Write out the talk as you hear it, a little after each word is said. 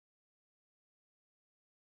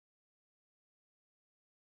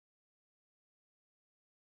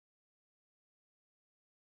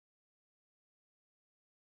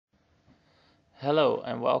Hello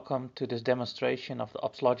and welcome to this demonstration of the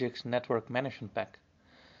OpsLogix Network Management Pack.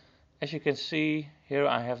 As you can see, here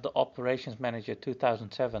I have the Operations Manager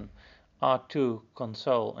 2007 R2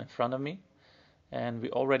 console in front of me, and we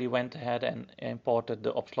already went ahead and imported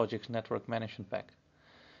the OpsLogix Network Management Pack.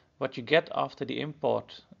 What you get after the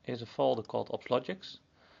import is a folder called OpsLogix,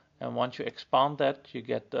 and once you expand that, you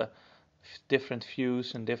get the different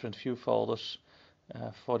views and different view folders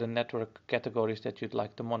for the network categories that you'd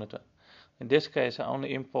like to monitor. In this case, I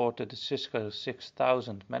only imported the Cisco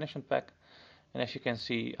 6000 management pack, and as you can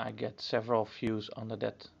see, I get several views under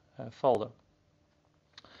that folder.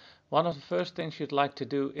 One of the first things you'd like to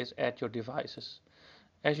do is add your devices.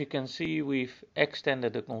 As you can see, we've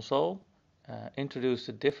extended the console, introduced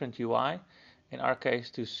a different UI, in our case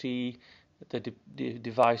to see the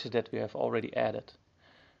devices that we have already added.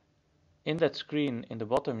 In that screen in the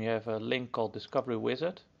bottom you have a link called Discovery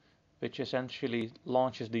Wizard, which essentially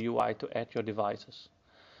launches the UI to add your devices.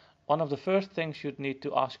 One of the first things you'd need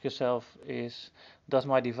to ask yourself is, does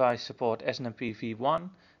my device support SNMP v1,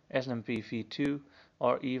 SNMP v2,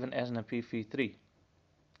 or even SNMP v3?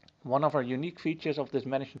 One of our unique features of this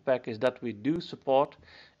management pack is that we do support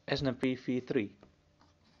SNMP v3.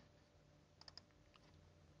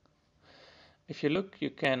 If you look, you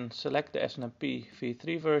can select the SNMP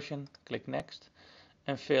v3 version, click Next,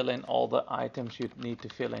 and fill in all the items you need to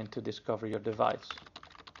fill in to discover your device.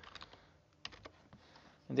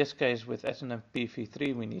 In this case, with SNMP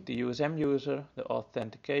v3, we need the USM user, the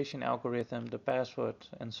authentication algorithm, the password,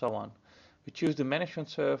 and so on. We choose the management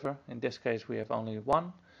server. In this case, we have only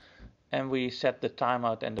one, and we set the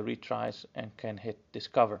timeout and the retries and can hit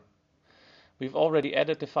Discover. We've already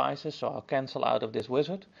added devices, so I'll cancel out of this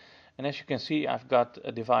wizard. And as you can see, I've got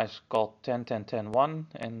a device called 10.10.10.1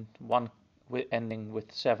 and one ending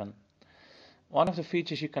with 7. One of the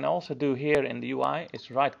features you can also do here in the UI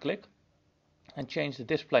is right click and change the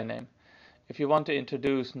display name. If you want to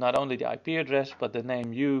introduce not only the IP address but the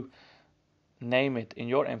name you name it in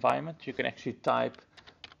your environment, you can actually type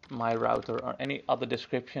my router or any other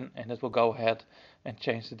description, and it will go ahead and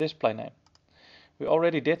change the display name. We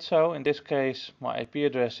already did so. In this case, my IP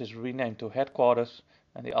address is renamed to headquarters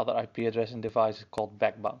and the other IP address and device is called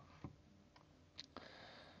backbone.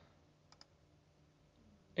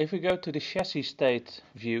 If we go to the chassis state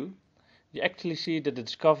view, you actually see that the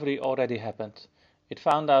discovery already happened. It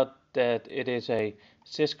found out that it is a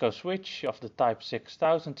Cisco switch of the type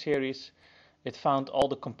 6000 series. It found all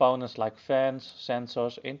the components like fans,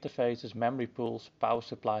 sensors, interfaces, memory pools, power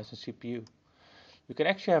supplies, and CPU. You can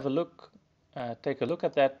actually have a look, take a look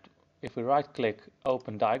at that if we right click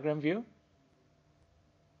Open Diagram View.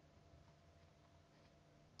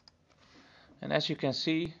 And as you can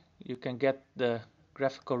see, you can get the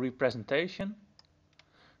graphical representation.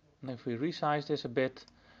 And if we resize this a bit,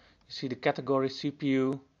 you see the category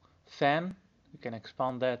CPU fan. You can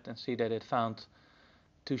expand that and see that it found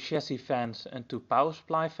 2 chassis fans and 2 power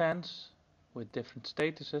supply fans with different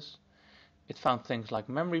statuses. It found things like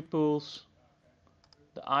memory pools,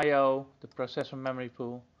 the I/O, the processor memory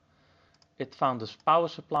pool. It found the power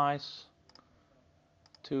supplies,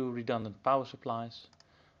 2 redundant power supplies,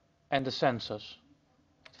 and the sensors.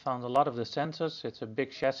 It found a lot of the sensors. It's a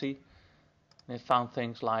big chassis. And it found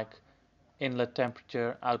things like inlet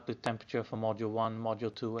temperature, output temperature for module 1,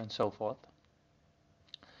 module 2, and so forth.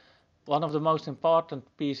 One of the most important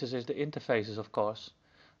pieces is the interfaces, of course.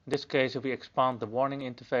 In this case, if we expand the warning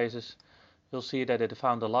interfaces, you'll see that it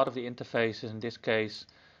found a lot of the interfaces, in this case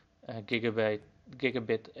gigabit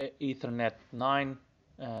Ethernet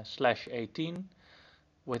 9/18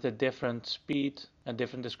 with a different speed and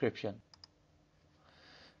different description.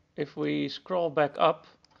 If we scroll back up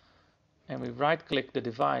and we right click the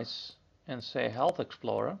device and say Health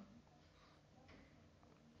Explorer,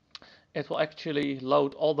 it will actually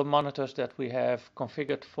load all the monitors that we have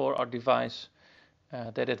configured for our device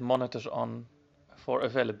that it monitors on for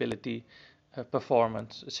availability,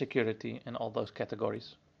 performance, security, and all those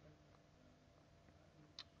categories.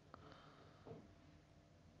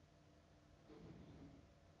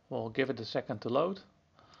 We'll give it a second to load.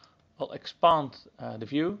 We'll expand the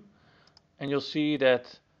view, and you'll see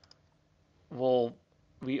that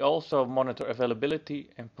we also monitor availability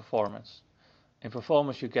and performance. In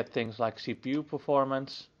performance you get things like CPU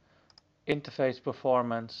performance, interface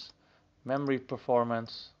performance, memory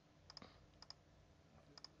performance,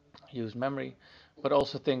 use memory, but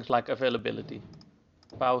also things like availability,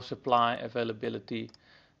 power supply availability,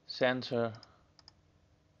 sensor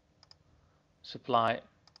supply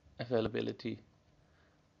availability,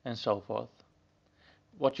 and so forth.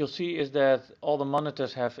 What you'll see is that all the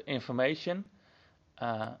monitors have information,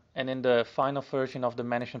 and in the final version of the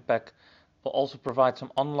management pack We'll also provide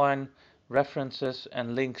some online references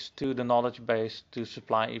and links to the knowledge base to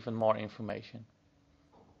supply even more information.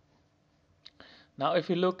 Now if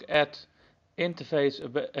you look at interface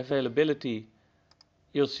availability,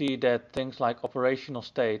 you'll see that things like operational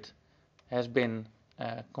state has been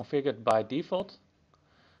configured by default.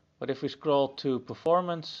 But if we scroll to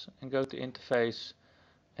performance and go to interface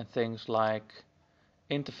and things like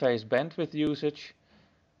interface bandwidth usage,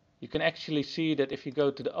 you can actually see that if you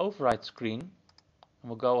go to the override screen, and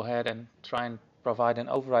we'll go ahead and try and provide an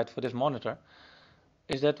override for this monitor,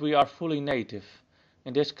 is that we are fully native.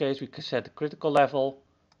 In this case we can set the critical level.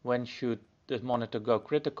 When should the monitor go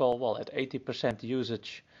critical? Well, at 80%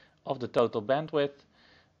 usage of the total bandwidth.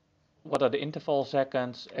 What are the interval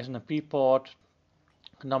seconds, SNMP port,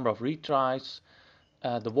 number of retries,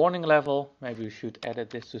 the warning level, maybe we should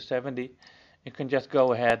edit this to 70. You can just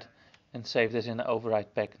go ahead and save this in the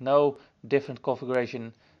override pack. No different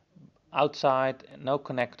configuration outside, no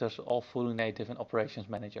connectors, all fully native in Operations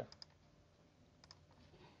Manager.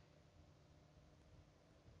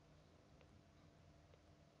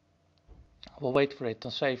 We'll wait for it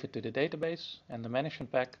to save it to the database and the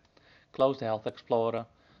management pack, close the Health Explorer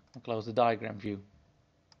and close the diagram view.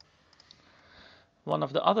 One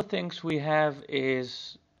of the other things we have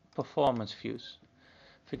is performance views.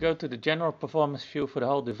 If you go to the general performance view for the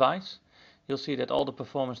whole device, you'll see that all the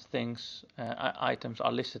performance items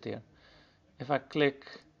are listed here. If I click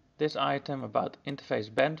this item about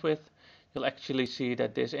interface bandwidth, you'll actually see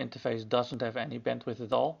that this interface doesn't have any bandwidth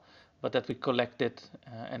at all, but that we collect it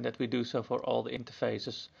and that we do so for all the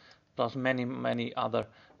interfaces, plus many other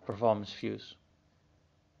performance views.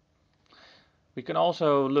 We can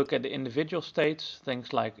also look at the individual states,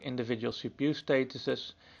 things like individual CPU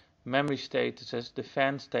statuses, memory statuses, the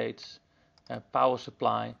fan states, power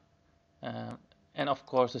supply, and of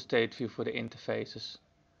course the state view for the interfaces.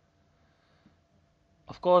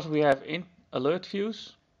 Of course we have alert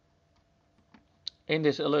views. In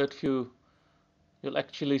this alert view you'll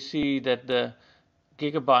actually see that the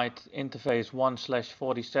gigabyte interface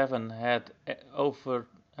 1/47 had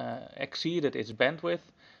exceeded its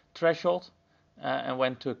bandwidth threshold and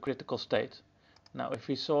went to a critical state. Now if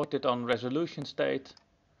we sort it on resolution state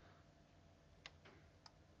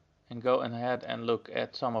and go ahead and look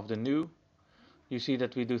at some of the new, you see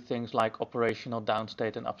that we do things like operational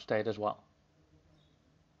downstate and upstate as well.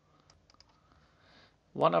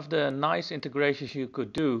 One of the nice integrations you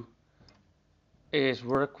could do is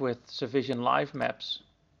work with Savision Live Maps.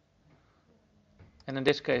 And in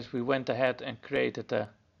this case we went ahead and created a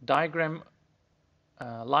diagram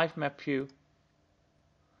live map view.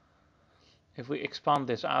 If we expand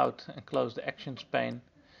this out and close the actions pane,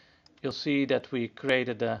 you'll see that we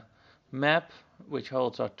created a map which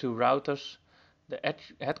holds our two routers, the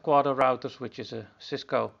headquarter routers, which is a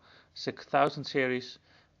Cisco 6000 series,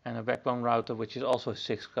 and a backbone router, which is also a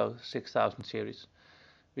Cisco 6000 series.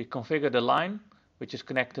 We configure the line, which is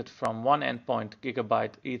connected from one endpoint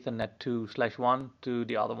gigabyte Ethernet 2/1 to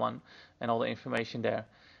the other one, and all the information there.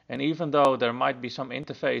 And even though there might be some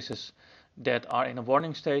interfaces that are in a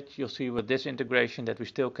warning state, you'll see with this integration that we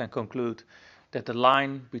still can conclude that the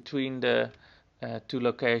line between the two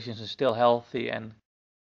locations is still healthy and